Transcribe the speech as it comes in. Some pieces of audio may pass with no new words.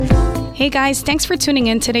Hey guys, thanks for tuning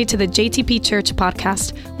in today to the JTP Church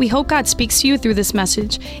podcast. We hope God speaks to you through this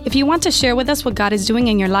message. If you want to share with us what God is doing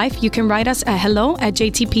in your life, you can write us at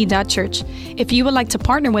hello@jtp.church. If you would like to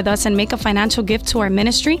partner with us and make a financial gift to our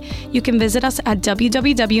ministry, you can visit us at www.jtp.church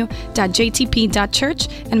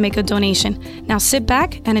and make a donation. Now sit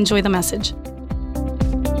back and enjoy the message.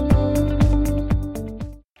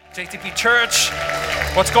 JTP Church,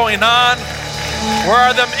 what's going on? Where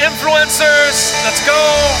are them influencers? Let's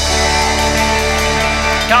go.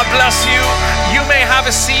 God bless you. You may have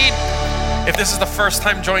a seat. If this is the first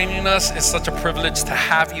time joining us, it's such a privilege to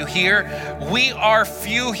have you here. We are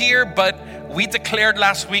few here, but we declared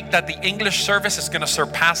last week that the English service is going to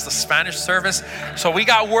surpass the Spanish service. So we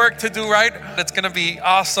got work to do, right? It's going to be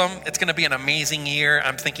awesome. It's going to be an amazing year.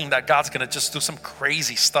 I'm thinking that God's going to just do some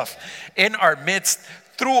crazy stuff in our midst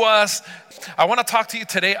through us. I want to talk to you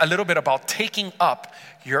today a little bit about taking up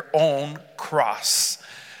your own cross.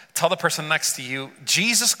 Tell the person next to you,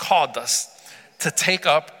 Jesus called us to take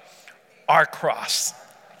up our cross.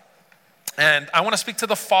 And I want to speak to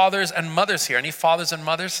the fathers and mothers here. Any fathers and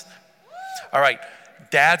mothers? All right,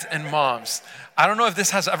 dads and moms. I don't know if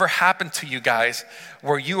this has ever happened to you guys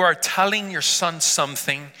where you are telling your son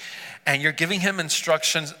something and you're giving him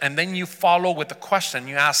instructions and then you follow with a question.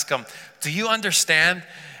 You ask him, do you understand?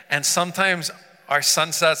 And sometimes our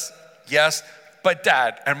son says, yes, but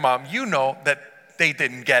dad and mom, you know that they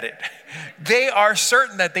didn't get it. They are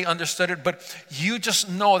certain that they understood it, but you just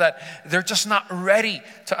know that they're just not ready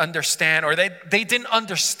to understand, or they didn't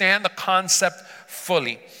understand the concept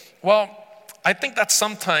fully. Well, I think that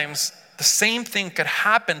sometimes the same thing could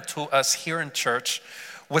happen to us here in church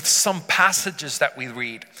with some passages that we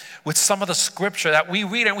read, with some of the scripture that we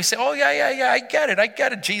read and we say, oh yeah, I get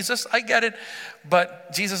it, Jesus, I get it.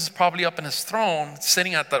 But Jesus is probably up in his throne,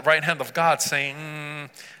 sitting at the right hand of God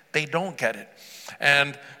saying, they don't get it.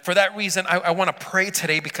 And for that reason, I want to pray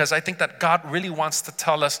today, because I think that God really wants to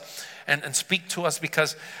tell us and speak to us,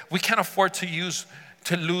 because we can't afford to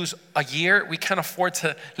lose a year. We can't afford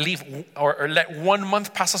to leave or let 1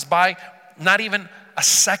 month pass us by, not even a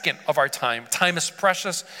second of our time. Time is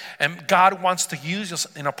precious, and God wants to use us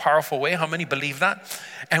in a powerful way. How many believe that?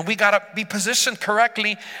 And we got to be positioned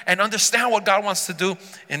correctly and understand what God wants to do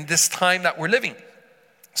in this time that we're living.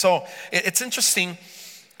 So it's interesting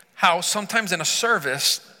how sometimes in a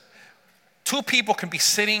service, two people can be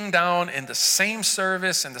sitting down in the same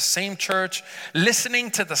service, in the same church,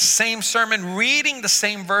 listening to the same sermon, reading the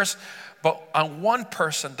same verse, but on one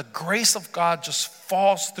person, the grace of God just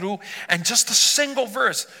falls through, and just a single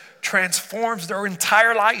verse transforms their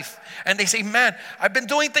entire life. And they say, man, I've been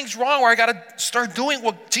doing things wrong, or I got to start doing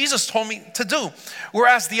what Jesus told me to do.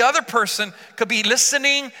 Whereas the other person could be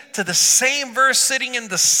listening to the same verse, sitting in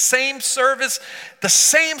the same service, the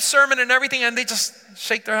same sermon and everything, and they just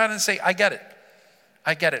shake their head and say, I get it.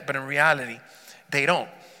 But in reality, they don't.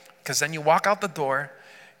 Because then you walk out the door,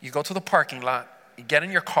 you go to the parking lot, you get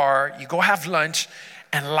in your car, you go have lunch,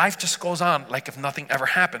 and life just goes on like if nothing ever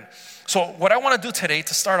happened. So what I want to do today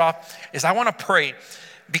to start off is I want to pray,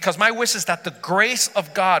 because my wish is that the grace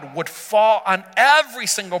of God would fall on every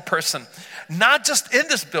single person, not just in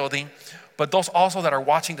this building, but those also that are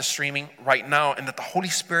watching the streaming right now, and that the Holy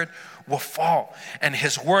Spirit will fall and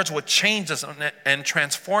his words would change us and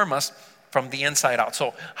transform us from the inside out.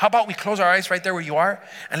 So how about we close our eyes right there where you are,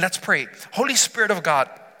 and let's pray. Holy Spirit of God,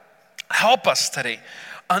 help us today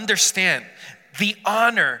understand the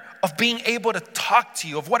honor of being able to talk to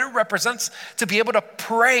you, of what it represents to be able to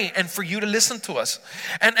pray and for you to listen to us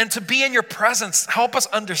and to be in your presence. Help us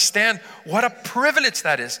understand what a privilege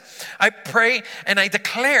that is. I pray and I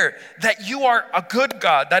declare that you are a good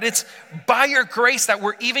God, that it's by your grace that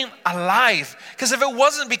we're even alive. Because if it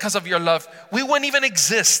wasn't because of your love, we wouldn't even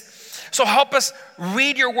exist. So help us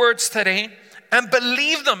read your words today and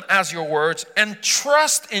believe them as your words and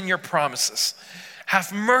trust in your promises.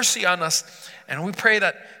 Have mercy on us. And we pray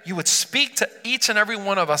that you would speak to each and every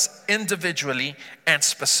one of us individually and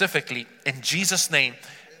specifically. In Jesus' name,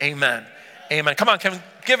 amen. Amen. Come on, can we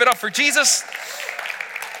give it up for Jesus?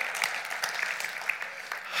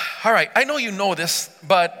 All right, I know you know this,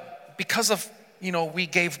 but because of, we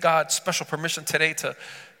gave God special permission today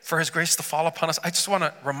for his grace to fall upon us, I just want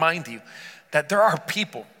to remind you that there are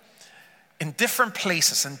people in different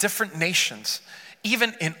places, in different nations,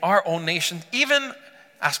 even in our own nation, even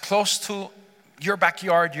as close to your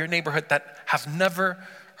backyard, your neighborhood, that have never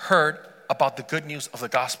heard about the good news of the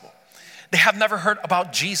gospel. They have never heard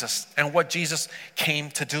about Jesus and what Jesus came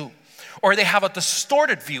to do. Or they have a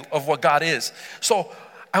distorted view of what God is. So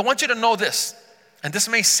I want you to know this, and this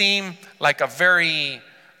may seem like a very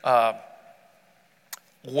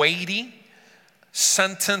weighty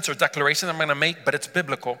sentence or declaration I'm going to make, but it's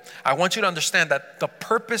biblical. I want you to understand that the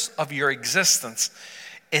purpose of your existence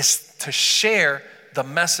is to share the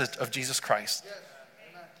message of Jesus Christ.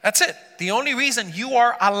 That's it. The only reason you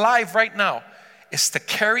are alive right now is to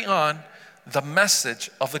carry on the message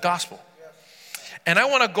of the gospel. And I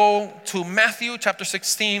want to go to Matthew chapter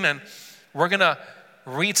 16, and we're going to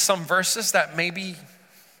read some verses that maybe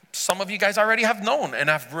some of you guys already have known and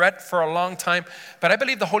have read for a long time. But I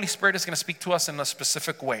believe the Holy Spirit is going to speak to us in a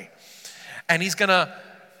specific way. And He's going to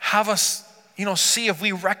have us, see if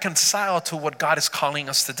we reconcile to what God is calling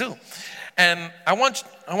us to do. And I want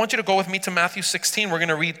you to go with me to Matthew 16. We're going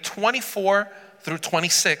to read 24 through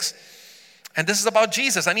 26. And this is about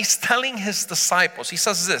Jesus. And He's telling His disciples, He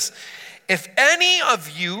says this: if any of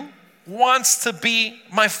you wants to be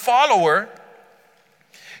my follower,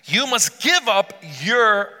 you must give up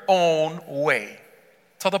your own way.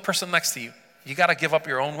 Tell the person next to you, you got to give up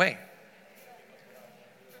your own way.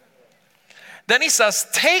 Then He says,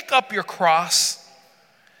 take up your cross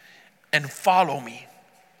and follow me.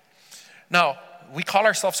 Now, we call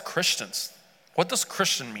ourselves Christians. What does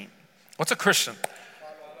Christian mean? What's a Christian?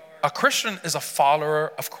 A Christian is a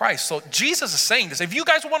follower of Christ. So Jesus is saying this: if you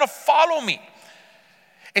guys want to follow me,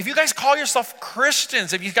 if you guys call yourself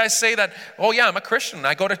Christians, if you guys say that, oh yeah, I'm a Christian,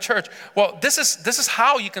 I go to church. Well, this is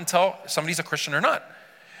how you can tell if somebody's a Christian or not.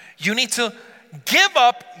 You need to give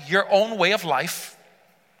up your own way of life.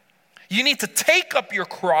 You need to take up your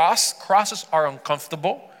cross. Crosses are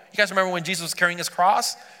uncomfortable. You guys remember when Jesus was carrying His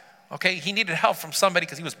cross? Okay, He needed help from somebody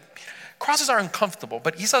because crosses are uncomfortable.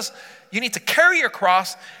 But He says, you need to carry your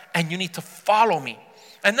cross and you need to follow me.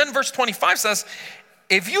 And then verse 25 says,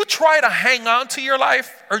 if you try to hang on to your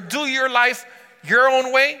life or do your life your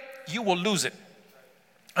own way, you will lose it.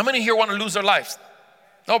 How many here want to lose their lives?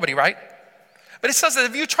 Nobody, right? But it says that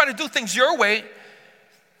if you try to do things your way,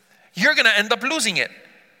 you're going to end up losing it.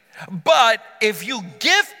 But if you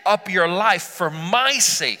give up your life for my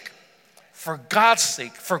sake, for God's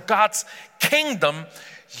sake, for God's kingdom,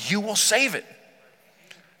 you will save it.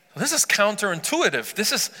 This is counterintuitive.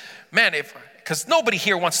 This is, because nobody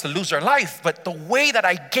here wants to lose their life, but the way that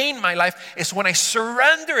I gain my life is when I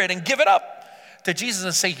surrender it and give it up to Jesus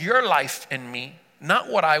and say, your life in me, not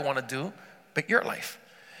what I want to do, but your life.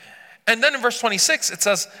 And then in verse 26, it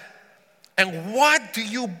says, and what do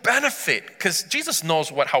you benefit? Because Jesus knows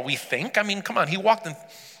how we think. I mean, come on, he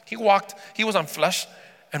was on flesh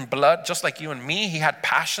and blood just like you and me. He had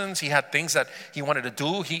passions, he had things that he wanted to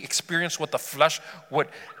do. He experienced what the flesh would,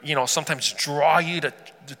 sometimes draw you to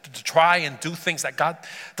try and do things that God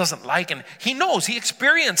doesn't like. And he knows, he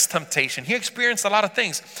experienced temptation. He experienced a lot of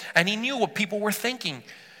things. And he knew what people were thinking.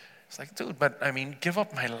 It's like, dude, but give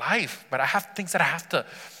up my life. But I have things that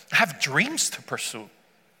I have dreams to pursue.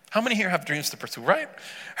 How many here have dreams to pursue, right?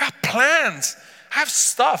 I have plans. I have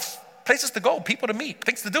stuff, places to go, people to meet,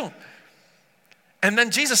 things to do. And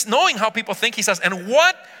then Jesus, knowing how people think, He says, and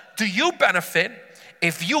what do you benefit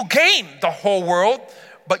if you gain the whole world,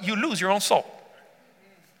 but you lose your own soul?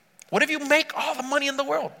 What if you make all the money in the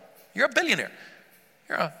world? You're a billionaire.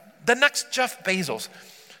 You're the next Jeff Bezos.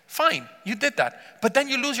 Fine, you did that. But then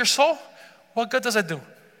you lose your soul? What good does it do?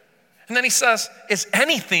 And then He says, is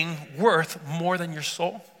anything worth more than your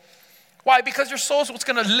soul? Why? Because your soul is what's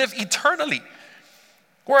going to live eternally.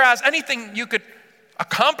 Whereas anything you could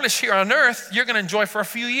accomplish here on earth, you're going to enjoy for a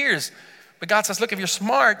few years. But God says, look, if you're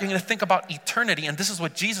smart, you're going to think about eternity. And this is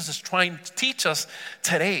what Jesus is trying to teach us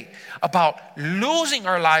today, about losing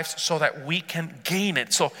our lives so that we can gain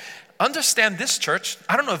it. So understand this, church.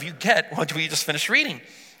 I don't know if you get what we just finished reading.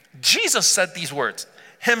 Jesus said these words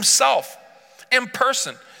Himself in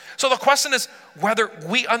person. So the question is whether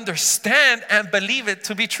we understand and believe it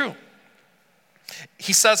to be true.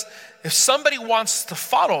 He says, if somebody wants to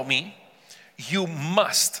follow me, you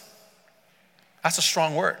must. That's a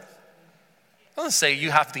strong word. It doesn't say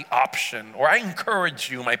you have the option or I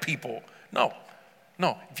encourage you, my people. No.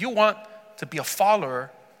 If you want to be a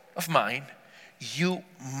follower of mine, you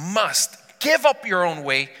must give up your own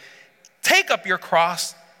way, take up your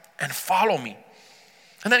cross, and follow me.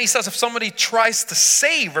 And then He says, if somebody tries to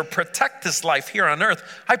save or protect his life here on earth,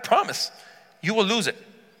 I promise you will lose it.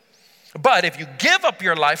 But if you give up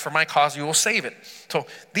your life for my cause, you will save it. So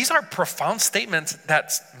these are profound statements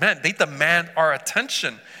that, they demand our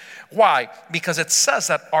attention. Why? Because it says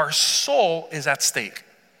that our soul is at stake.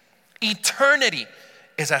 Eternity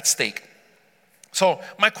is at stake. So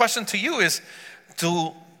my question to you is,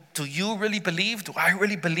 do you really believe, do I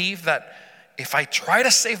really believe that if I try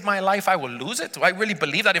to save my life, I will lose it? Do I really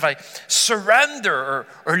believe that if I surrender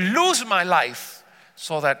or lose my life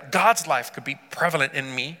so that God's life could be prevalent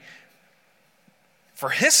in me, for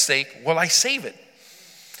His sake, will I save it?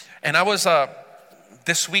 And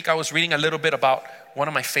this week I was reading a little bit about one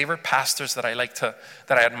of my favorite pastors that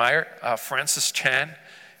I admire, Francis Chan.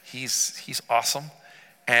 He's awesome.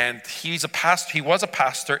 And he was a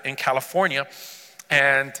pastor in California.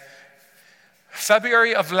 And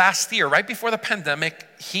February of last year, right before the pandemic,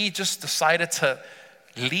 he just decided to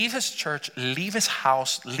leave his church, leave his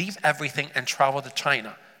house, leave everything, and travel to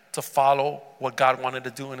China to follow what God wanted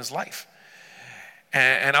to do in his life.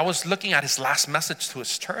 And I was looking at his last message to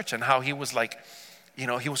his church and how he was like,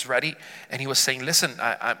 he was ready. And he was saying, listen,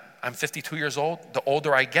 I'm 52 years old. The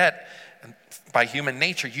older I get, and by human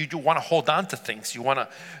nature, you do want to hold on to things. You want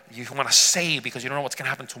to save because you don't know what's going to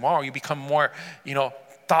happen tomorrow. You become more,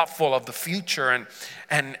 thoughtful of the future.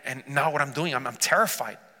 And now what I'm doing, I'm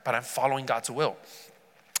terrified, but I'm following God's will.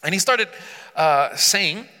 And he started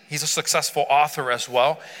saying, he's a successful author as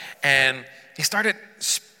well. And he started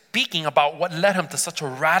speaking about what led him to such a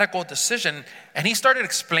radical decision. And he started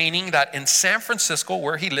explaining that in San Francisco,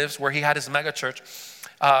 where he lives, where he had his mega church,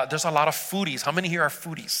 there's a lot of foodies. How many here are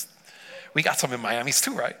foodies? We got some in Miami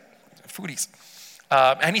too, right? Foodies.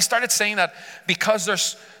 And he started saying that because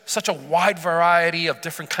there's such a wide variety of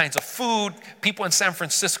different kinds of food, people in San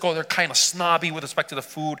Francisco, they're kind of snobby with respect to the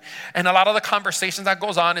food. And a lot of the conversations that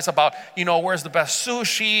goes on is about, where's the best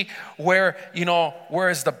sushi, where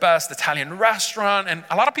is the best Italian restaurant. And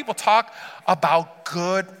a lot of people talk about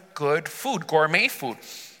good food, gourmet food.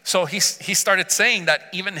 So he started saying that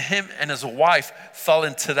even him and his wife fell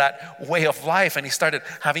into that way of life. And he started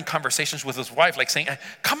having conversations with his wife, like saying,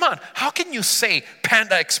 come on, how can you say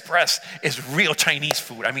Panda Express is real Chinese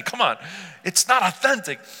food? I mean, come on, it's not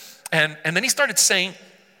authentic. And then he started saying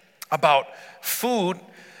about food,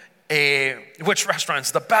 which restaurant's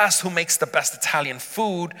the best, who makes the best Italian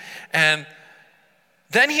food. And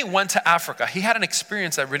then he went to Africa. He had an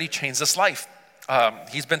experience that really changed his life.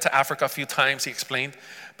 He's been to Africa a few times, he explained.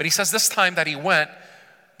 But he says this time that he went,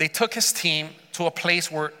 they took his team to a place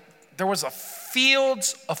where there was a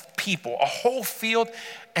fields of people, a whole field,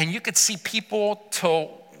 and you could see people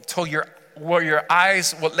where your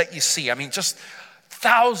eyes will let you see. I mean, just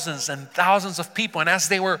thousands and thousands of people. And as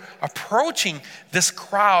they were approaching this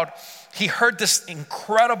crowd, he heard this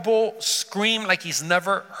incredible scream like he's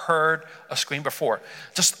never heard a scream before.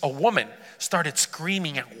 Just a woman started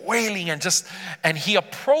screaming and wailing and he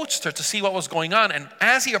approached her to see what was going on. And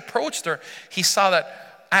as he approached her, he saw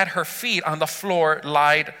that at her feet on the floor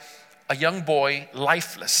lied a young boy,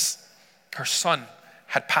 lifeless. Her son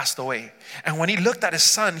had passed away. And when he looked at his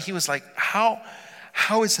son, he was like, how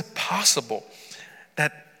is it possible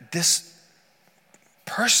that this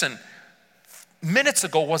person minutes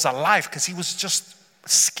ago was alive? Because he was just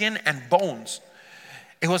skin and bones.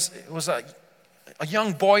 It was a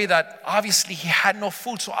young boy that obviously he had no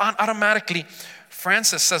food. So automatically,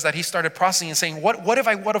 Francis says that he started processing and saying, what if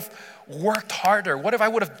I would have worked harder? What if I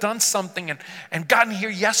would have done something and gotten here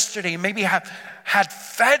yesterday? Maybe had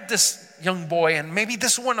fed this young boy and maybe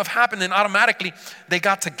this wouldn't have happened. And automatically they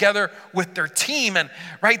got together with their team, and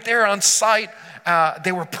right there on site,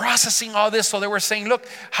 they were processing all this. So they were saying, look,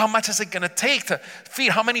 how much is it going to take to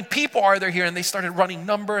feed? How many people are there here? And they started running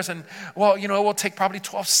numbers, and well, it will take probably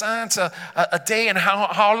 12 cents a day. And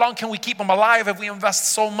how long can we keep them alive if we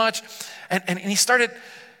invest so much? And he started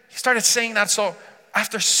saying that. So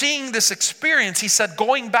after seeing this experience, he said,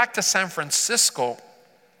 going back to San Francisco,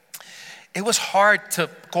 it was hard to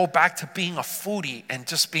go back to being a foodie and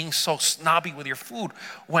just being so snobby with your food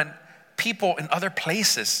when people in other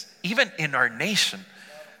places, even in our nation,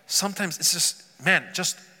 sometimes it's just, man,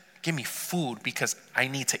 just give me food because I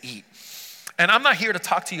need to eat. And I'm not here to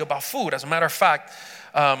talk to you about food. As a matter of fact,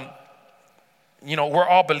 we're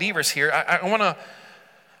all believers here. I want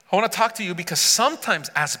to talk to you because sometimes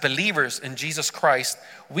as believers in Jesus Christ,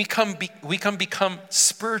 we can become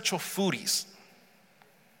spiritual foodies.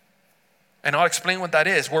 And I'll explain what that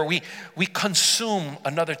is, where we consume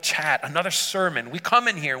another chat, another sermon. We come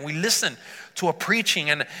in here and we listen to a preaching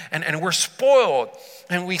and we're spoiled.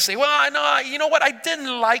 And we say, well, no, you know what? I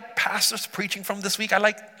didn't like pastor's preaching from this week. I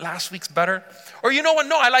like last week's better. Or you know what?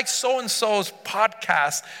 No, I like so-and-so's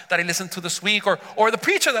podcast that I listened to this week. Or the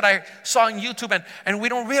preacher that I saw on YouTube. And we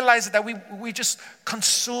don't realize that we just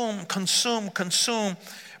consume.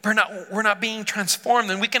 We're not being transformed.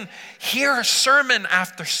 And we can hear sermon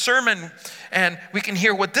after sermon, and we can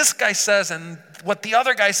hear what this guy says and what the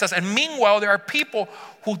other guy says. And meanwhile, there are people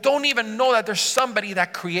who don't even know that there's somebody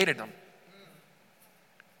that created them.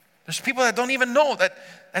 There's people that don't even know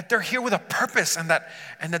that they're here with a purpose and that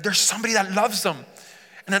there's somebody that loves them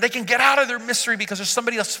and that they can get out of their misery because there's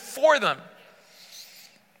somebody that's for them.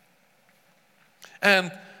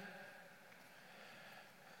 And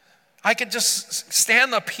I could just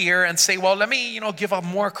stand up here and say, well, let me, give a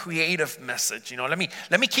more creative message. Let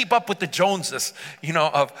me keep up with the Joneses,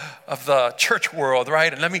 of the church world,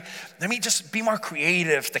 right? And let me just be more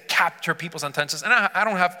creative to capture people's attentions. And I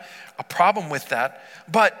don't have a problem with that,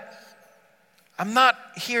 but I'm not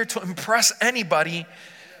here to impress anybody.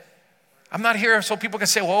 I'm not here so people can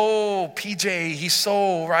say, whoa, PJ, he's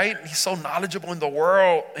so, right? He's so knowledgeable in the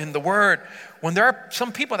world, in the word. When there are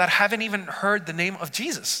some people that haven't even heard the name of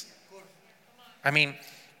Jesus. I mean,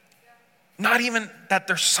 not even that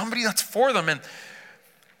there's somebody that's for them. And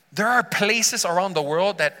there are places around the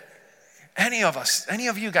world that any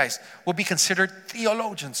of you guys will be considered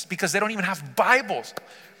theologians because they don't even have Bibles.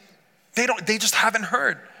 They just haven't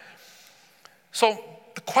heard. So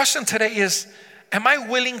the question today is, am I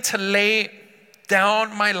willing to lay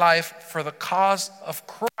down my life for the cause of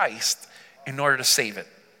Christ in order to save it?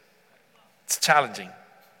 It's challenging.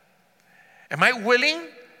 Am I willing?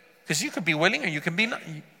 Because you could be willing or you can be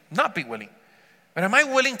not be willing. But am I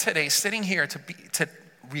willing today, sitting here, to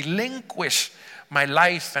relinquish my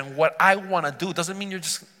life and what I want to do? Doesn't mean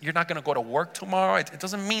you're not going to go to work tomorrow. It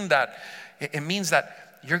doesn't mean that. It means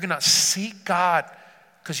that you're going to seek God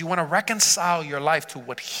because you want to reconcile your life to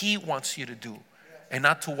what He wants you to do and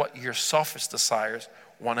not to what your selfish desires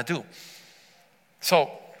want to do. So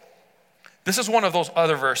this is one of those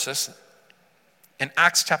other verses in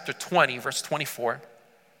Acts chapter 20, verse 24.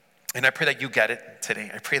 And I pray that you get it today.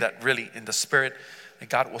 I pray that really in the Spirit that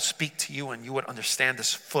God will speak to you and you would understand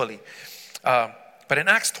this fully. But in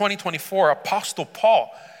Acts 20:24, Apostle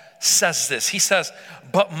Paul says this. He says,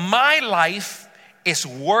 but my life is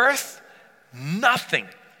worth nothing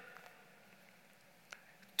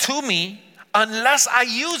to me unless I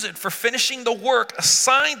use it for finishing the work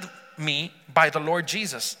assigned me by the Lord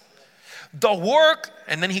Jesus. The work,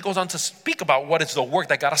 and then he goes on to speak about what is the work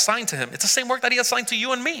that got assigned to him. It's the same work that He assigned to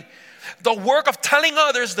you and me. The work of telling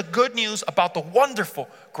others the good news about the wonderful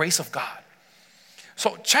grace of God.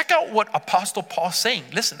 So check out what Apostle Paul's saying.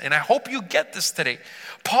 Listen, and I hope you get this today.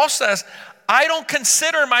 Paul says, I don't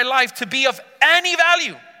consider my life to be of any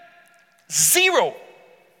value. Zero.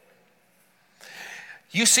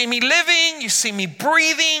 You see me living, you see me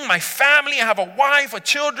breathing, my family, I have a wife, a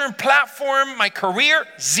children, platform, my career,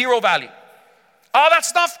 zero value. All that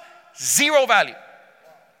stuff, zero value.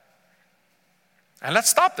 And let's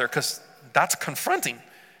stop there because that's confronting.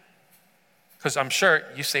 Because I'm sure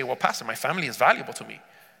you say, well, Pastor, my family is valuable to me.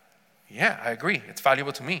 Yeah, I agree. It's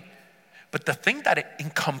valuable to me. But the thing that in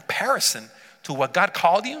comparison to what God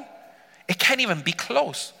called you, it can't even be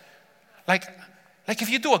close. Like if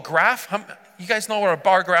you do a graph, you guys know what a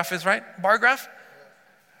bar graph is, right? Bar graph?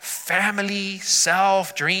 Family,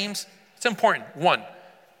 self, dreams. It's important. 1.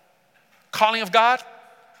 Calling of God,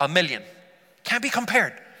 1,000,000. Can't be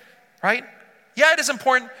compared, right? Yeah, it is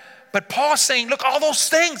important. But Paul's saying, look, all those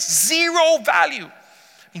things, zero value. I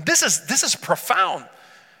mean, this is profound.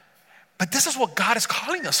 But this is what God is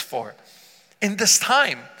calling us for in this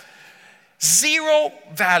time. Zero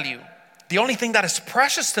value. The only thing that is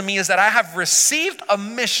precious to me is that I have received a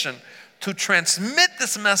mission to transmit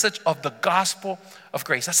this message of the gospel of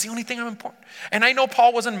grace. That's the only thing I'm important. And I know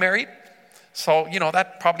Paul wasn't married, so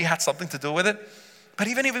that probably had something to do with it. But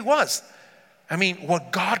even if it was, I mean,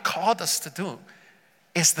 what God called us to do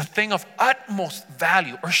is the thing of utmost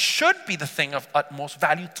value, or should be the thing of utmost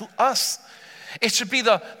value to us. It should be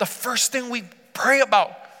the first thing we pray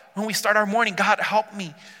about when we start our morning. God, help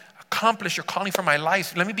me accomplish your calling for my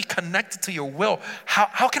life. Let me be connected to your will.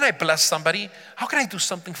 How can I bless somebody? How can I do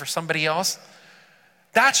something for somebody else?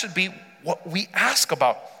 That should be what we ask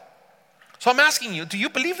about. So I'm asking you, do you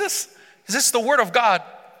believe this? Is this the word of God?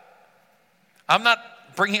 I'm not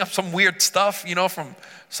bringing up some weird stuff, from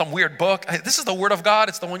some weird book. This is the word of God.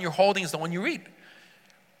 It's the one you're holding. It's the one you read.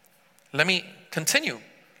 Let me continue.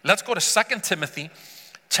 Let's go to 2 Timothy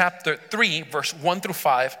chapter 3, verse 1 through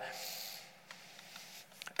 5.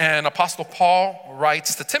 And Apostle Paul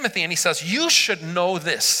writes to Timothy and he says, you should know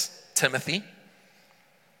this, Timothy,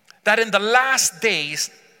 that in the last days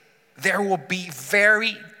there will be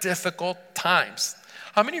very difficult times.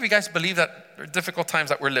 How many of you guys believe that there are difficult times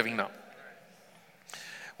that we're living now?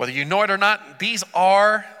 Whether you know it or not, these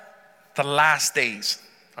are the last days,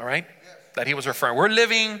 all right, that he was referring. We're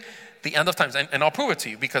living the end of times, and I'll prove it to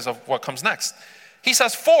you because of what comes next. He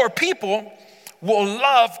says, for people will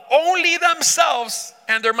love only themselves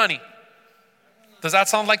and their money. Does that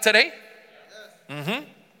sound like today? Mm-hmm.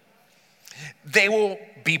 They will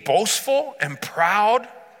be boastful and proud,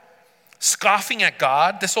 scoffing at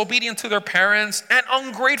God, disobedient to their parents, and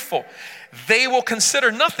ungrateful. They will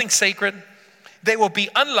consider nothing sacred. They will be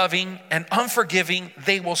unloving and unforgiving.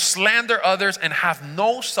 They will slander others and have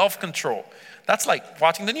no self-control. That's like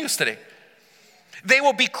watching the news today. They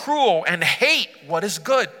will be cruel and hate what is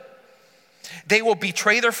good. They will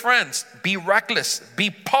betray their friends, be reckless, be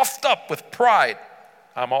puffed up with pride.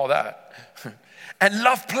 I'm all that. And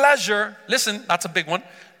love pleasure. Listen, that's a big one.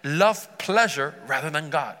 Love pleasure rather than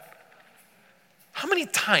God. How many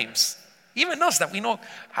times, even us that we know,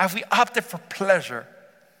 have we opted for pleasure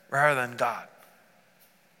rather than God?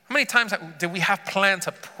 How many times did we have planned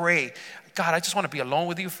to pray, God, I just want to be alone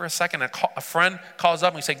with you for a second. And a friend calls up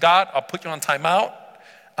and we say, God, I'll put you on timeout.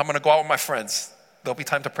 I'm going to go out with my friends. There'll be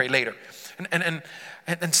time to pray later. And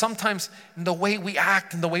sometimes in the way we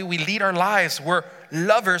act and the way we lead our lives, we're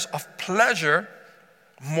lovers of pleasure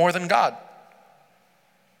more than God.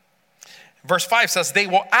 Verse 5 says, they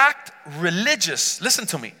will act religious. Listen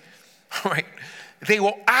to me, right? They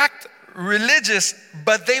will act religious,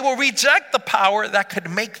 but they will reject the power that could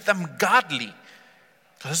make them godly.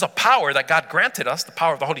 There's a power that God granted us, the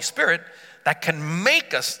power of the Holy Spirit, that can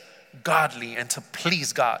make us godly and to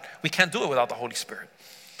please God. We can't do it without the Holy Spirit.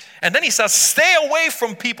 And then he says, stay away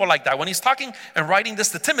from people like that. When he's talking and writing this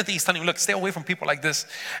to Timothy, he's telling him, look, stay away from people like this.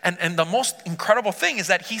 And the most incredible thing is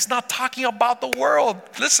that he's not talking about the world.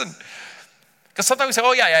 Listen, because sometimes we say,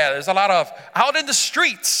 oh yeah, there's a lot of out in the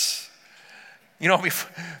streets. You know,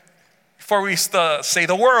 before we used to say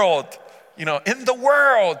the world, you know, in the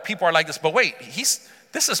world, people are like this. But wait,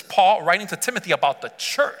 this is Paul writing to Timothy about the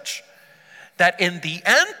church. That in the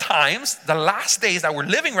end times, the last days that we're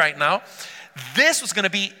living right now, this was going to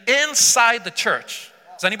be inside the church.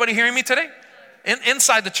 Is anybody hearing me today?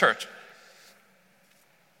 Inside the church.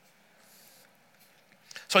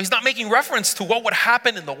 So he's not making reference to what would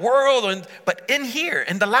happen in the world, but in here,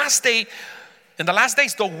 in the last days,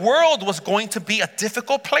 the world was going to be a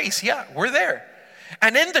difficult place. Yeah, we're there.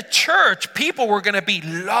 And in the church, people were going to be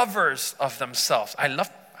lovers of themselves. I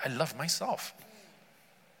love myself.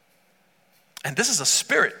 And this is a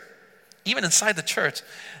spirit, even inside the church,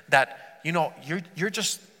 that, you know, you're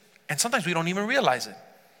just, and sometimes we don't even realize it.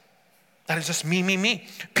 That is just me.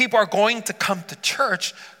 People are going to come to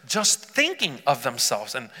church just thinking of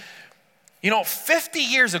themselves. And, you know, 50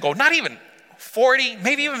 years ago, not even 40,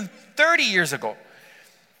 maybe even 30 years ago,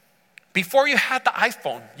 before you had the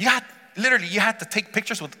iPhone, you had to take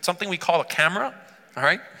pictures with something we call a camera, all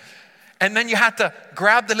right? And then you had to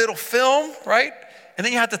grab the little film, right? And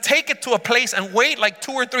then you had to take it to a place and wait like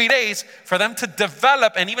 2 or 3 days for them to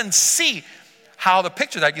develop and even see how the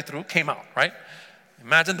picture that you threw came out, right?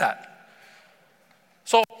 Imagine that.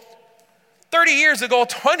 So 30 years ago,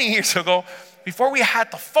 20 years ago, before we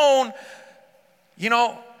had the phone, you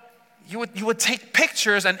know, you would take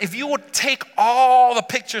pictures, and if you would take all the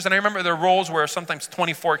pictures, and I remember the rolls were sometimes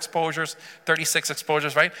 24 exposures, 36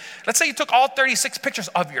 exposures, right? Let's say you took all 36 pictures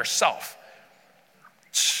of yourself.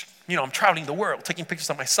 You know, I'm traveling the world, taking pictures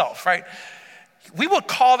of myself, right? We would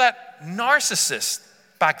call that narcissist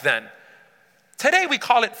back then. Today we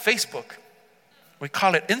call it Facebook. We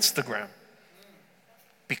call it Instagram.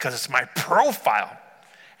 Because it's my profile.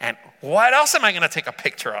 And what else am I going to take a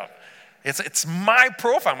picture of? It's my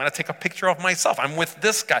profile. I'm going to take a picture of myself. I'm with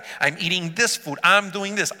this guy. I'm eating this food. I'm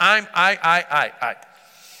doing this. I.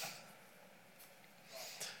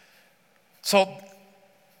 So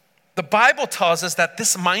the Bible tells us that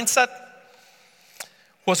this mindset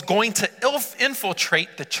was going to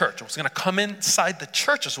infiltrate the church. It was going to come inside the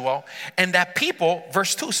church as well. And that people,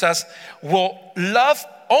 verse 2 says, will love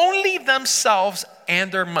only themselves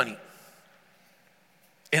and their money.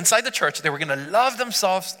 Inside the church, they were going to love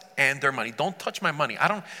themselves and their money. Don't touch my money.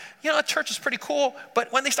 A church is pretty cool, but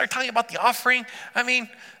when they start talking about the offering,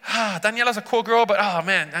 Daniela's a cool girl, but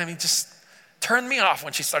just turned me off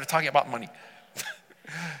when she started talking about money.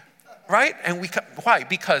 Right? And why?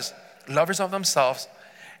 Because lovers of themselves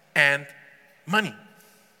and money.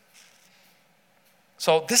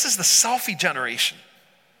 So this is the selfie generation.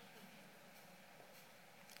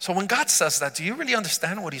 So when God says that, do you really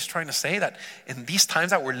understand what he's trying to say? That in these times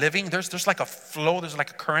that we're living, there's like a flow, there's like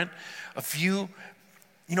a current of you,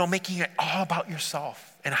 making it all about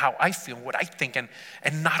yourself and how I feel, what I think, and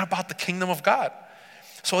not about the kingdom of God.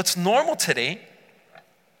 So it's normal today,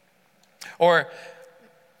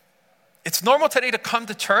 it's normal today to come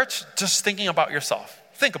to church just thinking about yourself.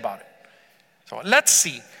 Think about it. So let's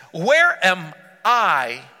see, where am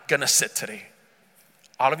I gonna sit today?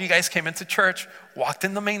 All of you guys came into church, walked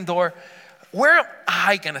in the main door. Where am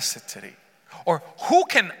I going to sit today? Or who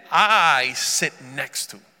can I sit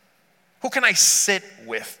next to? Who can I sit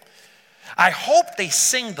with? I hope they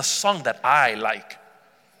sing the song that I like.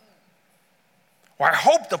 Or I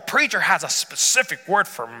hope the preacher has a specific word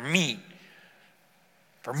for me.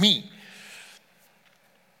 for me.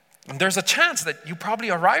 And there's a chance that you probably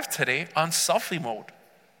arrived today on selfie mode.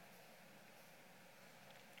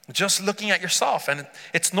 Just looking at yourself. And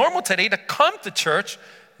it's normal today to come to church.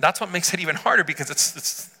 That's what makes it even harder, because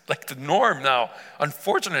it's like the norm now,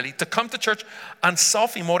 unfortunately, to come to church on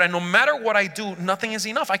selfie mode. And no matter what I do, nothing is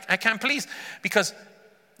enough. I can't please, because,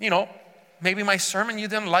 maybe my sermon you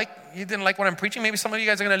didn't like what I'm preaching. Maybe some of you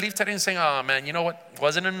guys are going to leave today and saying, oh man, you know what?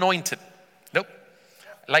 Wasn't anointed. Nope.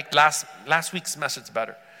 Like last week's message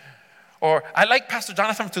better. Or I like Pastor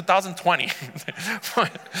Jonathan from 2020. I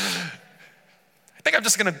think I'm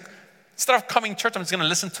just going to, instead of coming to church, I'm just going to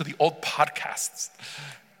listen to the old podcasts.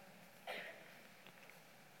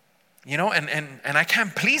 And I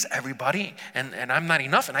can't please everybody, and I'm not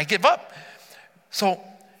enough, and I give up. So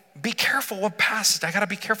be careful what passage. I got to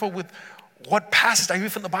be careful with what passage I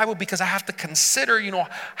read from the Bible, because I have to consider,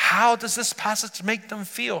 how does this passage make them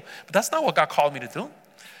feel? But that's not what God called me to do.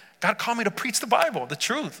 God called me to preach the Bible, the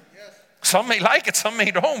truth. Yes. Some may like it, some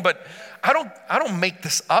may don't, but I don't make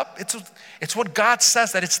this up. It's what God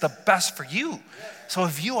says, that it's the best for you. Yes. So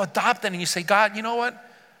if you adopt it and you say, God, you know what?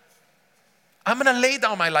 I'm going to lay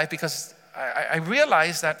down my life, because I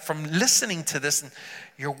realize that from listening to this, and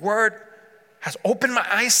your word has opened my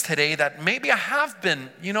eyes today, that maybe I have been,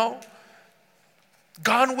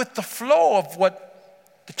 gone with the flow of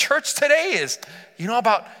what the church today is,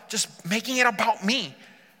 about just making it about me,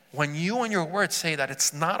 when you and your word say that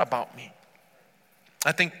it's not about me.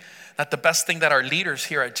 I think that the best thing that our leaders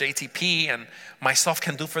here at JTP and myself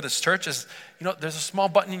can do for this church is, there's a small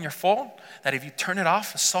button in your phone that if you turn it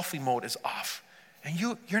off, selfie mode is off. And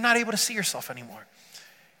you're not able to see yourself anymore.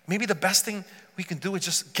 Maybe the best thing we can do is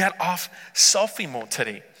just get off selfie mode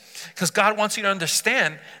today. Because God wants you to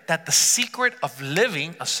understand that the secret of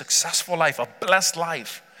living a successful life, a blessed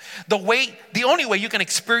life, the only way you can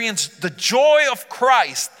experience the joy of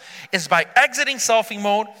Christ is by exiting selfie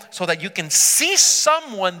mode, so that you can see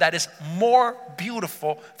someone that is more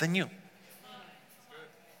beautiful than you.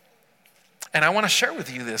 And I want to share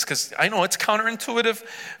with you this, because I know it's counterintuitive,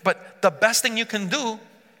 but the best thing you can do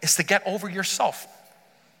is to get over yourself.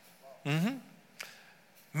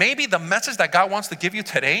 Maybe the message that God wants to give you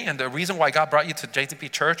today, and the reason why God brought you to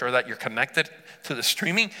JTP Church, or that you're connected to the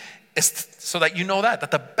streaming, is so that you know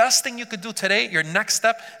that the best thing you could do today, your next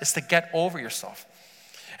step, is to get over yourself.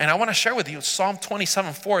 And I want to share with you Psalm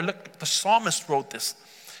 27:4. Look, the psalmist wrote this.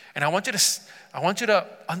 And I want you to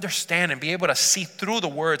understand and be able to see through the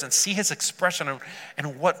words and see his expression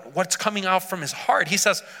and what's coming out from his heart. He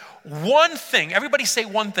says, one thing. Everybody say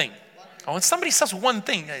one thing. Oh, when somebody says one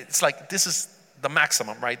thing, it's like this is the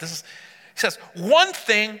maximum, right? He says, one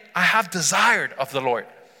thing I have desired of the Lord,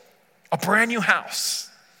 a brand new house,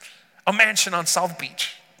 a mansion on South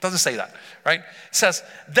Beach. Doesn't say that, right? It says,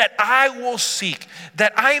 that I will seek,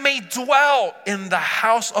 that I may dwell in the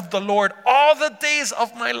house of the Lord all the days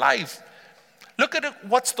of my life. Look at it.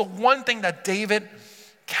 What's the one thing that David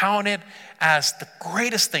counted as the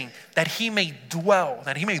greatest thing? That he may dwell,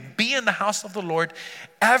 that he may be in the house of the Lord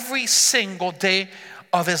every single day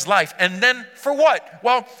of his life. And then for what?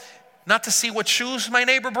 Well, not to see what shoes my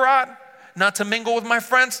neighbor brought, not to mingle with my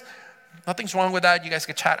friends. Nothing's wrong with that. You guys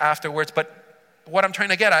can chat afterwards. But what I'm trying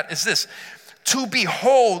to get at is this: to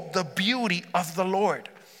behold the beauty of the Lord.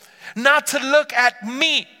 Not to look at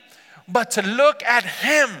me, but to look at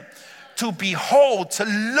him. To behold, to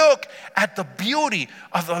look at the beauty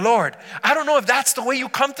of the Lord. I don't know if that's the way you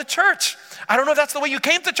come to church. I don't know if that's the way you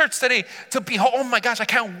came to church today. To behold, oh my gosh, I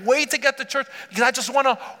can't wait to get to church, because I just want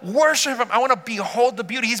to worship him. I want to behold the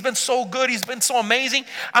beauty. He's been so good. He's been so amazing.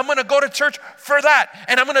 I'm going to go to church for that.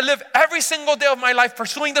 And I'm going to live every single day of my life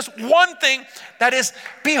pursuing this one thing, that is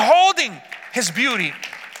beholding his beauty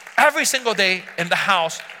every single day in the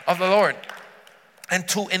house of the Lord, and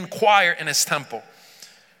to inquire in his temple.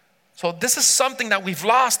 So this is something that we've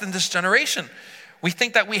lost in this generation. We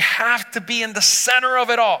think that we have to be in the center of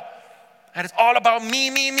it all. And it's all about me,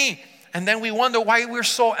 me, me. And then we wonder why we're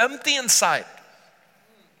so empty inside.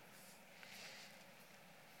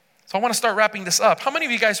 So I want to start wrapping this up. How many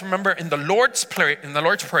of you guys remember in the Lord's Prayer,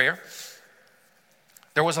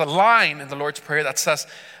 there was a line in the Lord's Prayer that says,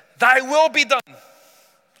 "Thy will be done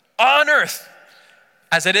on earth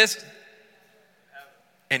as it is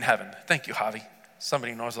in heaven." Thank you, Javi.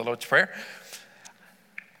 Somebody knows the Lord's Prayer.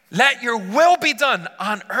 Let your will be done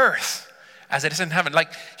on earth as it is in heaven.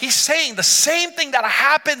 Like he's saying the same thing that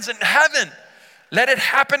happens in heaven. Let it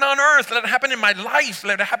happen on earth. Let it happen in my life.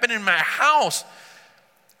 Let it happen in my house.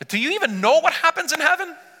 But do you even know what happens in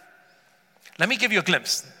heaven? Let me give you a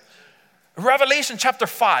glimpse. Revelation chapter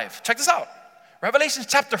 5. Check this out. Revelation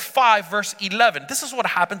chapter 5 verse 11. This is what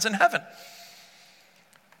happens in heaven.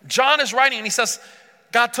 John is writing and he says,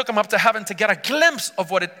 God took him up to heaven to get a glimpse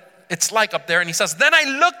of what it's like up there. And he says, then I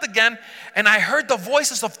looked again and I heard the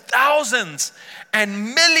voices of thousands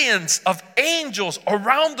and millions of angels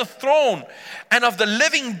around the throne and of the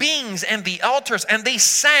living beings and the elders. And they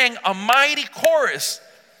sang a mighty chorus.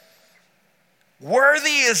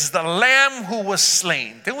 Worthy is the Lamb who was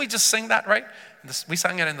slain. Didn't we just sing that, right? We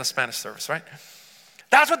sang it in the Spanish service, right?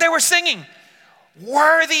 That's what they were singing.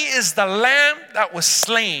 Worthy is the Lamb that was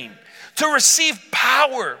slain to receive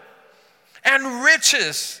power and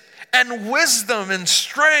riches and wisdom and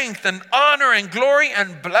strength and honor and glory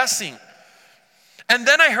and blessing. And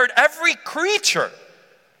then I heard every creature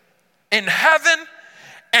in heaven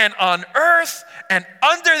and on earth and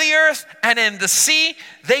under the earth and in the sea,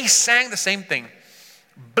 they sang the same thing.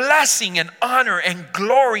 Blessing and honor and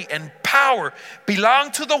glory and power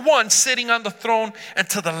belong to the one sitting on the throne and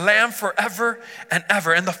to the Lamb forever and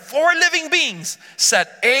ever. And the 4 living beings said,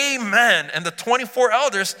 Amen. And the 24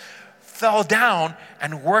 elders fell down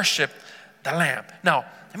and worshiped the Lamb. Now,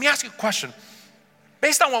 let me ask you a question.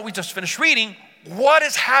 Based on what we just finished reading, what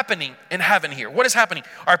is happening in heaven here? What is happening?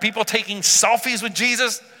 Are people taking selfies with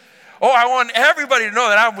Jesus? Oh, I want everybody to know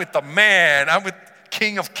that I'm with the man. I'm with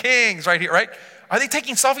King of Kings right here, right? Are they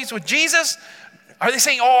taking selfies with Jesus? Are they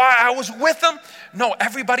saying, oh, I was with him? No,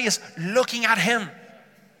 everybody is looking at him.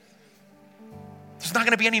 There's not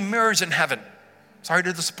going to be any mirrors in heaven. Sorry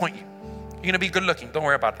to disappoint you. You're going to be good looking. Don't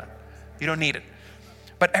worry about that. You don't need it.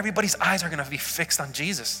 But everybody's eyes are going to be fixed on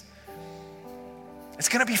Jesus. It's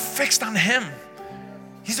going to be fixed on him.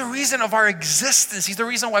 He's the reason of our existence. He's the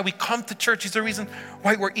reason why we come to church. He's the reason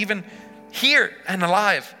why we're even here and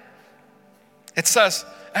alive. It says,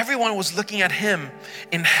 everyone was looking at him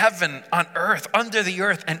in heaven, on earth, under the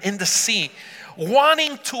earth, and in the sea,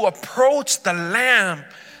 wanting to approach the Lamb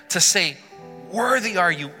to say, worthy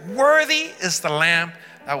are you. Worthy is the Lamb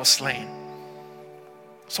that was slain.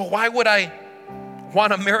 So why would I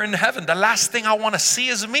want a mirror in heaven? The last thing I want to see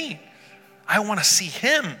is me. I want to see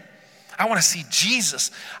him. I want to see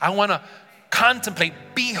Jesus. I want to contemplate,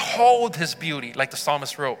 behold his beauty, like the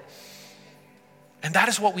psalmist wrote. And that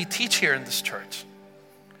is what we teach here in this church.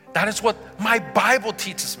 That is what my Bible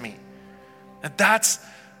teaches me. And that's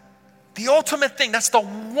the ultimate thing. That's the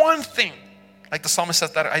one thing, like the psalmist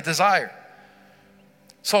says, that I desire.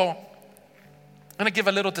 So I'm going to give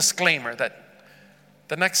a little disclaimer that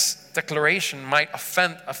the next declaration might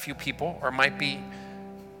offend a few people or might be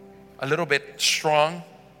a little bit strong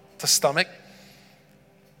to stomach.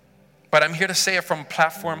 But I'm here to say it from a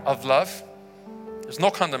platform of love. There's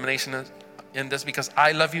no condemnation in this because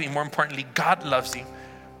I love you, and more importantly, God loves you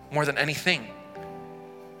more than anything.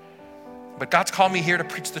 But God's called me here to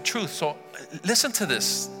preach the truth. So listen to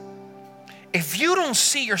this. If you don't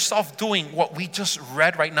see yourself doing what we just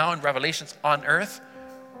read right now in Revelations on earth,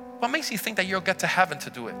 what makes you think that you'll get to heaven to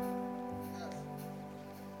do it?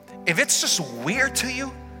 If it's just weird to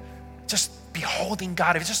you, just beholding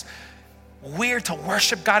God, if it's just weird to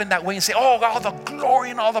worship God in that way and say, oh, all the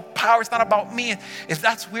glory and all the power, it's not about me. If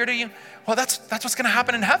that's weird to you, well, that's what's going to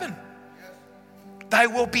happen in heaven. Thy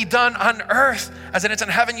will be done on earth as it is in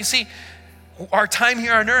heaven. You see, our time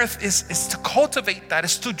here on earth is to cultivate that,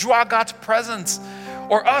 is to draw God's presence,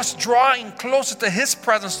 or us drawing closer to his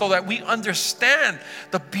presence so that we understand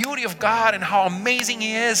the beauty of God and how amazing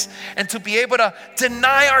he is, and to be able to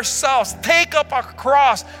deny ourselves, take up our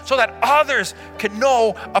cross so that others can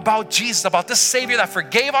know about Jesus, about this Savior that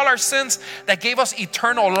forgave all our sins, that gave us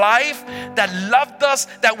eternal life, that loved us,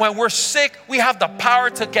 that when we're sick, we have the power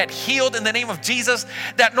to get healed in the name of Jesus,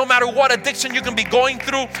 that no matter what addiction you can be going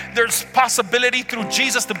through, there's possibility through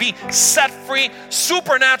Jesus to be set free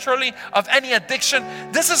supernaturally of any addiction.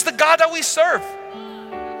 This is the God that we serve.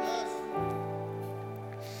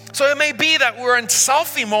 So it may be that we're in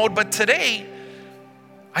selfie mode, but today,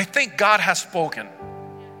 I think God has spoken.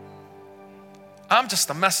 I'm just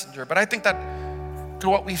a messenger, but I think that through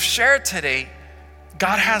what we've shared today,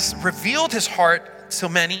 God has revealed his heart to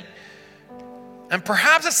many. And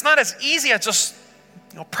perhaps it's not as easy as just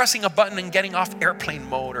pressing a button and getting off airplane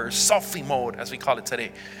mode or selfie mode, as we call it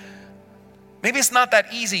today. Maybe it's not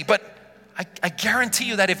that easy, but I guarantee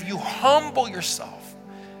you that if you humble yourself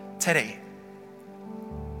today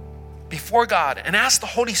before God and ask the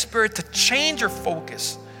Holy Spirit to change your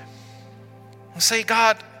focus and say,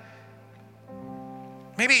 God,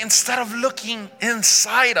 maybe instead of looking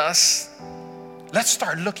inside us, let's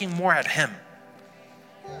start looking more at him.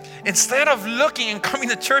 Instead of looking and coming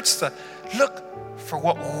to church to look for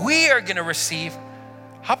what we are going to receive,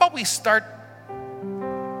 how about we start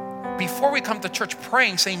before we come to church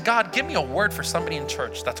praying, saying, God, give me a word for somebody in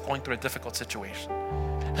church that's going through a difficult situation.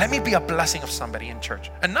 Let me be a blessing of somebody in church,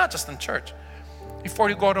 and not just in church. Before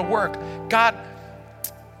you go to work, God,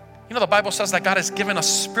 the Bible says that God has given us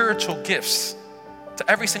spiritual gifts to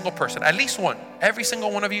every single person, at least one. Every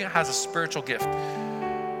single one of you has a spiritual gift.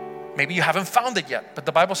 Maybe you haven't found it yet, but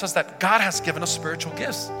the Bible says that God has given us spiritual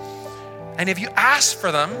gifts. And if you ask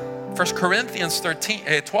for them, 1 Corinthians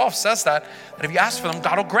 12 says that if you ask for them,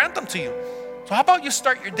 God will grant them to you. So how about you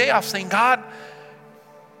start your day off saying, God,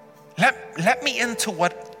 let me into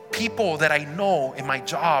what people that I know in my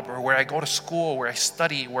job, or where I go to school, where I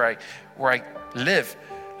study, where I live,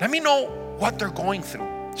 let me know what they're going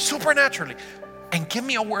through supernaturally, and give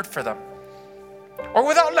me a word for them. Or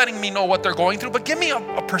without letting me know what they're going through, but give me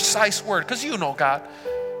a precise word, because you know God.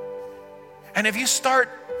 And if you start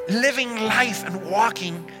living life and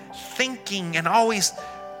walking, thinking, and always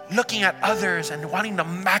looking at others and wanting to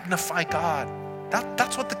magnify God,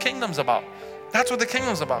 that's what the kingdom's about. That's what the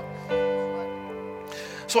kingdom's about.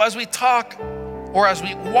 So as we talk, or as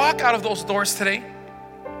we walk out of those doors today,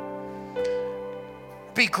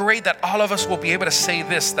 it'd be great that all of us will be able to say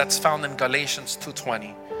this that's found in Galatians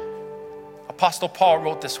 2:20. Apostle Paul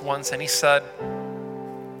wrote this once, and he said,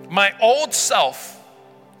 my old self,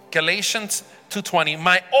 Galatians 2:20,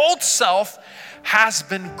 my old self has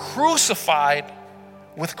been crucified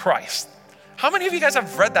with Christ. How many of you guys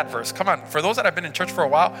have read that verse? Come on, for those that have been in church for a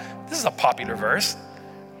while, this is a popular verse.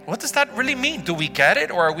 What does that really mean? Do we get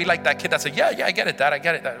it? Or are we like that kid that said, yeah, I get it, Dad, I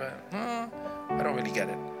get it. I don't really get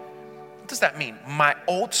it. What does that mean? My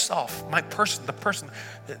old self, my person,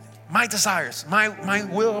 my desires, my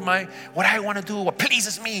will, what I want to do, what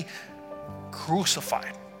pleases me,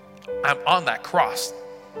 crucified. I'm on that cross.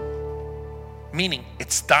 Meaning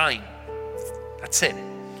it's dying. That's it.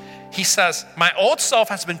 He says, my old self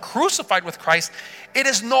has been crucified with Christ. It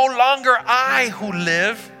is no longer I who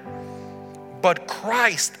live, but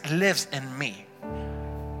Christ lives in me.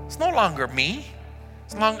 It's no longer me.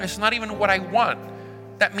 It's not even what I want.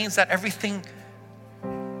 That means that everything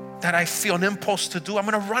that I feel an impulse to do, I'm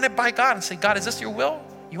going to run it by God and say, God, is this your will?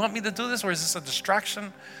 You want me to do this, or is this a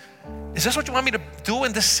distraction? Is this what you want me to do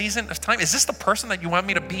in this season of time? Is this the person that you want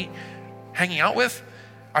me to be hanging out with?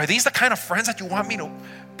 Are these the kind of friends that you want me to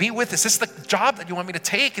be with? Is this the job that you want me to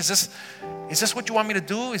take? Is this what you want me to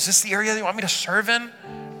do? Is this the area that you want me to serve in?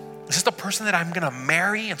 Is this the person that I'm going to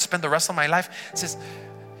marry and spend the rest of my life? It says,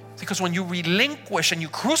 because when you relinquish and you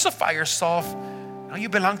crucify yourself, now you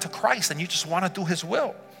belong to Christ and you just want to do his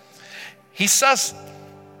will. He says,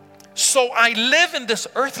 so I live in this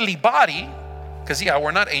earthly body, because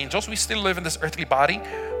we're not angels, we still live in this earthly body,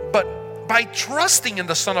 but by trusting in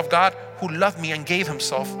the Son of God who loved me and gave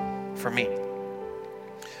himself for me.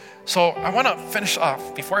 So I want to finish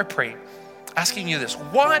off before I pray, asking you this.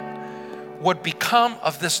 What would become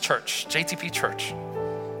of this church, JTP Church,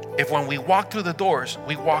 if when we walked through the doors,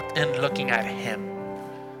 we walked in looking at him?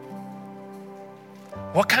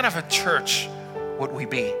 What kind of a church would we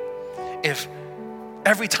be if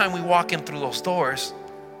every time we walk in through those doors,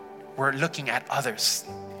 we're looking at others,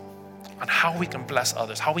 on how we can bless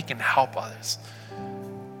others, how we can help others?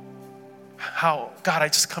 How, God, I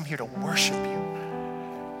just come here to worship you.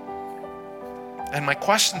 And my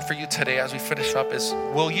question for you today as we finish up is,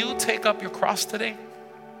 will you take up your cross today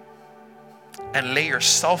and lay your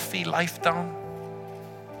selfie life down?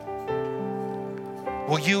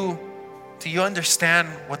 Do you understand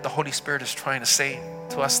what the Holy Spirit is trying to say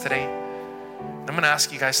to us today? I'm going to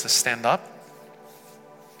ask you guys to stand up.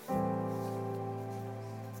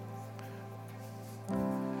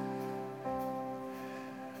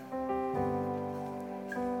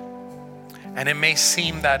 And it may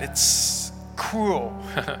seem that it's cruel.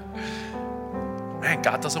 Man,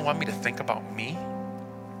 God doesn't want me to think about me.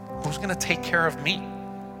 Who's going to take care of me?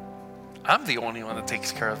 I'm the only one that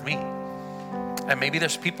takes care of me. And maybe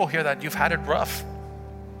there's people here that you've had it rough,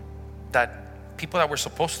 that people that were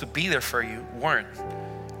supposed to be there for you weren't.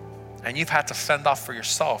 And you've had to fend off for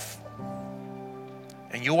yourself.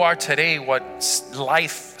 And you are today what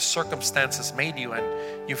life circumstances made you,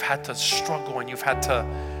 and you've had to struggle, and you've had to,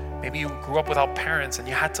 maybe you grew up without parents and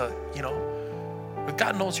you had to, but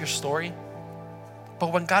God knows your story.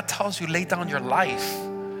 But when God tells you lay down your life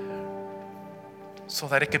so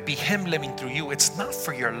that it could be him living through you, it's not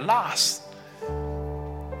for your loss.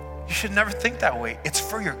 You should never think that way. It's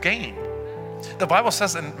for your gain. The Bible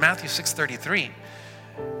says in Matthew 6:33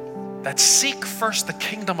 that seek first the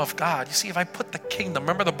kingdom of God. You see, if I put the kingdom,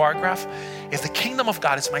 remember the bar graph? If the kingdom of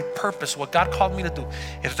God is my purpose, what God called me to do,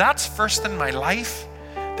 if that's first in my life,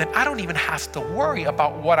 then I don't even have to worry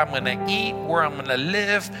about what I'm going to eat, where I'm going to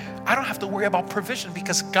live. I don't have to worry about provision,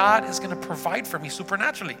 because God is going to provide for me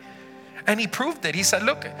supernaturally. And he proved it. He said,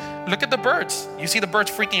 look at the birds. You see the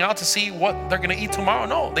birds freaking out to see what they're going to eat tomorrow?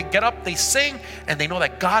 No, they get up, they sing, and they know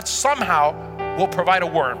that God somehow will provide a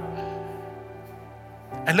worm.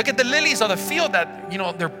 And look at the lilies of the field that,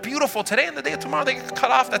 they're beautiful today, and the day of tomorrow they get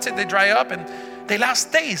cut off. That's it. They dry up and they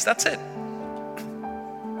last days. That's it.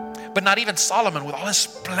 But not even Solomon, with all his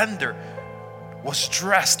splendor, was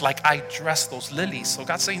dressed like I dressed those lilies. So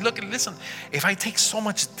God's saying, look, listen, if I take so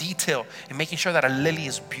much detail in making sure that a lily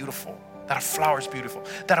is beautiful, that a flower is beautiful,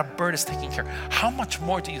 that a bird is taken care of, how much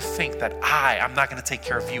more do you think that I'm not going to take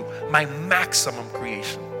care of you, my maximum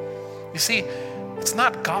creation? You see, it's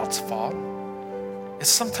not God's fault. It's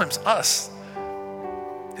sometimes us.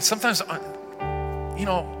 It's sometimes, our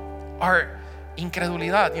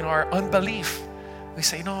incredulidad, our unbelief. We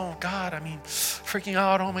say, no, God, freaking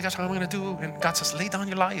out. Oh my gosh, how am I going to do? And God says, lay down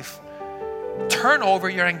your life. Turn over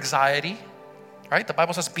your anxiety, right? The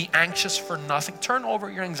Bible says, be anxious for nothing. Turn over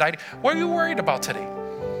your anxiety. What are you worried about today?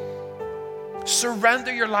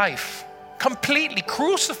 Surrender your life completely.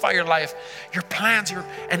 Crucify your life, your plans,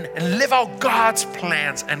 and live out God's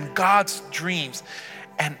plans and God's dreams.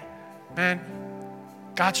 And man,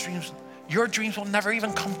 God's dreams, your dreams will never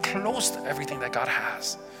even come close to everything that God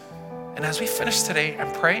has. And as we finish today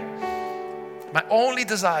and pray, my only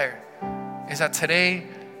desire is that today,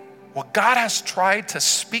 what God has tried to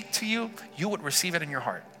speak to you, you would receive it in your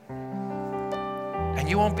heart. And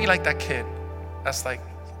you won't be like that kid that's like,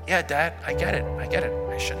 yeah, Dad, I get it.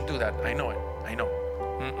 I shouldn't do that. I know it.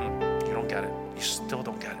 You don't get it. You still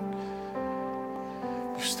don't get it.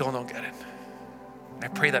 You still don't get it. And I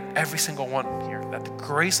pray that every single one here, that the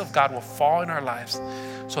grace of God will fall in our lives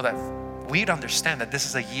so that we'd understand that this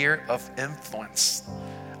is a year of influence,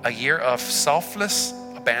 a year of selfless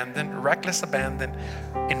abandon, reckless abandon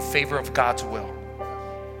in favor of God's will,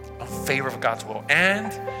 in favor of God's will.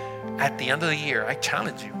 And at the end of the year, I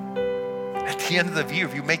challenge you, at the end of the year,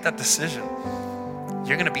 if you make that decision,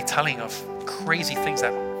 you're going to be telling of crazy things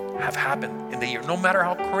that have happened in the year. No matter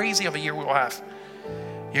how crazy of a year we will have,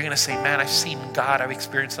 you're going to say, man, I've seen God. I've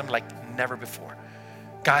experienced Him like never before.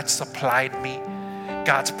 God supplied me.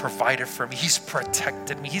 God's provided for me. He's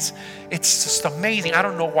protected me. It's just amazing. I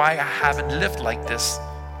don't know why I haven't lived like this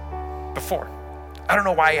before. I don't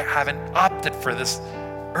know why I haven't opted for this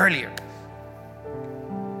earlier.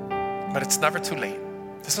 But it's never too late.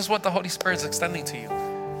 This is what the Holy Spirit is extending to you.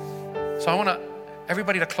 So I want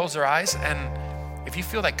everybody to close their eyes, and if you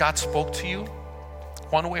feel that God spoke to you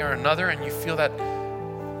one way or another, and you feel that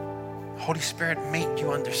Holy Spirit made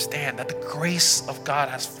you understand that the grace of God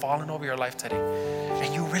has fallen over your life today,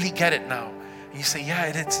 and you really get it now, and you say, yeah,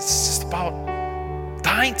 it's just about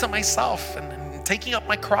dying to myself and taking up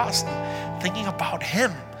my cross and thinking about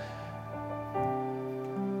Him,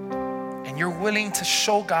 and you're willing to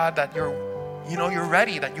show God that you're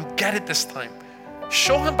ready, that you get it this time.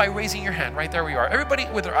 Show Him by raising your hand. Right there we are. Everybody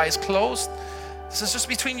with their eyes closed. This is just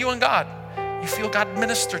between you and God. You feel God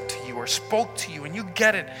ministered to you or spoke to you, and you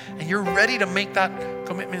get it, and you're ready to make that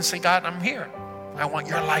commitment and say, God, I'm here. I want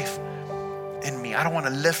your life in me. I don't want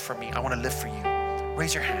to live for me. I want to live for you.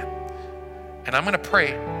 Raise your hand. And I'm going to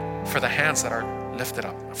pray for the hands that are lifted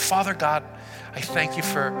up. Father God, I thank you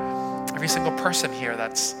for every single person here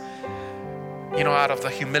that's, out of the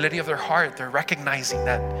humility of their heart, they're recognizing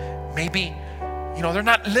that maybe, they're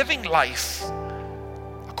not living life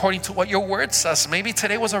according to what your word says. Maybe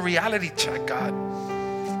today was a reality check, God.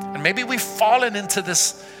 And maybe we've fallen into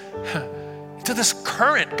this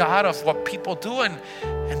current, God, of what people do. And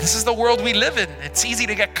this is the world we live in. It's easy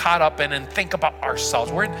to get caught up in and think about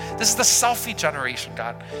ourselves. This is the selfie generation,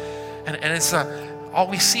 God. And it's all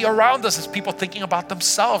we see around us is people thinking about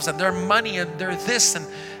themselves and their money and their this,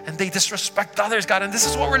 and they disrespect others, God. And this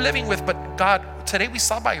is what we're living with. But God, today we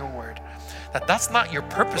saw by your word that that's not your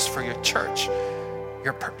purpose for your church.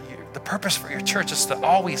 The purpose for your church is to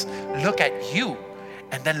always look at you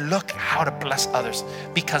and then look how to bless others.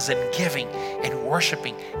 Because in giving, in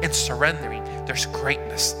worshiping, in surrendering, there's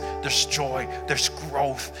greatness, there's joy, there's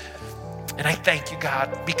growth. And I thank you,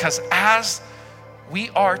 God, because as we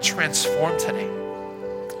are transformed today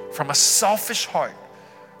from a selfish heart,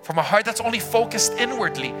 from a heart that's only focused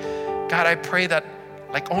inwardly, God, I pray that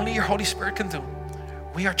like only your Holy Spirit can do,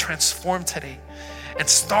 we are transformed today. And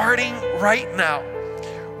starting right now,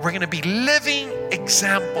 we're going to be living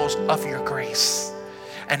examples of your grace.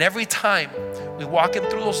 And every time we walk in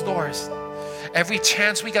through those doors, every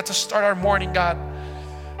chance we get to start our morning, God,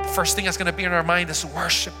 the first thing that's going to be in our mind is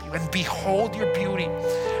worship you and behold your beauty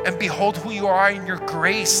and behold who you are in your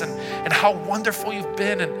grace and how wonderful you've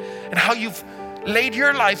been and how you've laid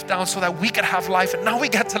your life down so that we could have life. And now we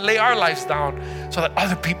get to lay our lives down so that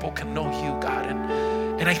other people can know you, God.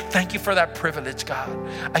 And I thank you for that privilege, God.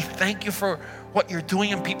 I thank you for what you're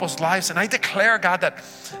doing in people's lives. And I declare, God, that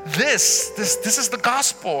this is the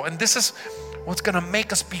gospel. And this is what's going to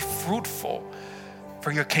make us be fruitful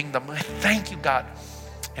for your kingdom. I thank you, God.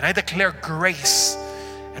 And I declare grace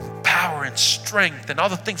and power and strength and all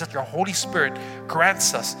the things that your Holy Spirit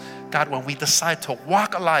grants us, God, when we decide to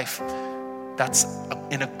walk a life that's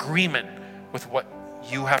in agreement with what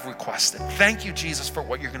you have requested. Thank you, Jesus, for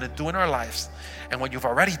what you're going to do in our lives and what you've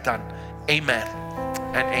already done. Amen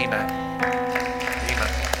and amen. Amen.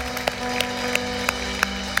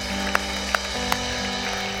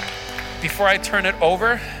 Before I turn it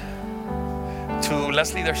over to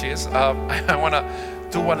Leslie, there she is, I want to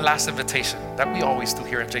do one last invitation that we always do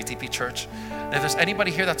here at JTP Church. And if there's anybody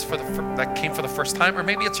here that came for the first time, or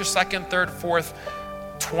maybe it's your second, third, fourth,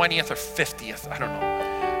 20th, or 50th, I don't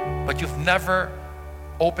know, but you've never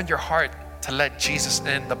opened your heart to let Jesus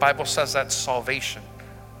in. The Bible says that's salvation,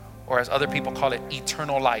 or as other people call it,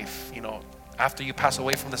 eternal life. You know, after you pass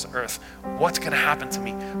away from this earth, what's going to happen to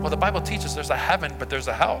me? Well, the Bible teaches there's a heaven, but there's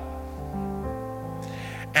a hell.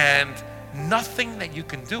 And nothing that you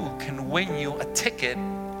can do can win you a ticket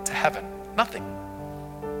to heaven. Nothing.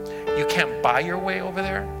 You can't buy your way over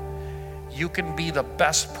there. You can be the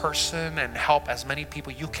best person and help as many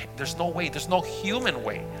people you can. There's no way. There's no human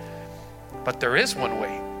way. But there is one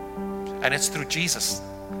way, and it's through Jesus.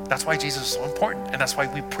 That's why Jesus is so important, and that's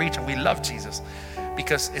why we preach and we love Jesus,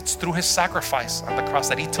 because it's through his sacrifice on the cross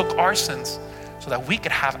that he took our sins so that we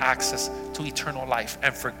could have access to eternal life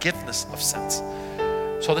and forgiveness of sins.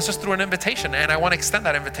 So this is through an invitation, and I want to extend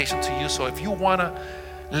that invitation to you. So if you want to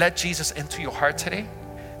let Jesus into your heart today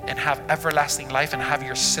and have everlasting life and have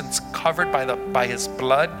your sins covered by his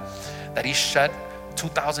blood that he shed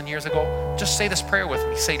 2,000 years ago, just say this prayer with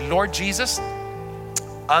me. Say, Lord Jesus,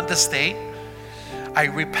 on this day, I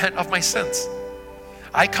repent of my sins.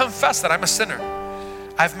 I confess that I'm a sinner.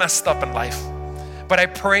 I've messed up in life. But I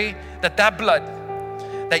pray that that blood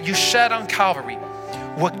that you shed on Calvary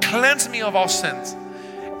would cleanse me of all sins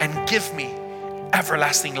and give me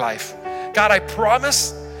everlasting life. God, I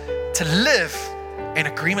promise to live in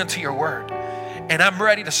agreement to your word. And I'm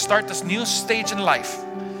ready to start this new stage in life,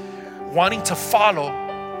 wanting to follow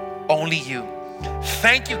only you.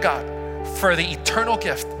 Thank you, God, for the eternal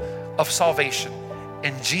gift of salvation.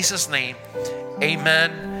 In Jesus' name,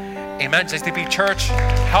 amen. Amen. JTP Church,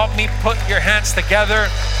 help me put your hands together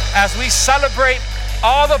as we celebrate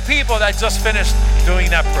all the people that just finished doing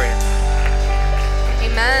that prayer.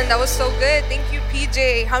 Amen. That was so good. Thank you,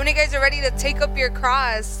 PJ. How many guys are ready to take up your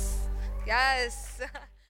cross? Yes.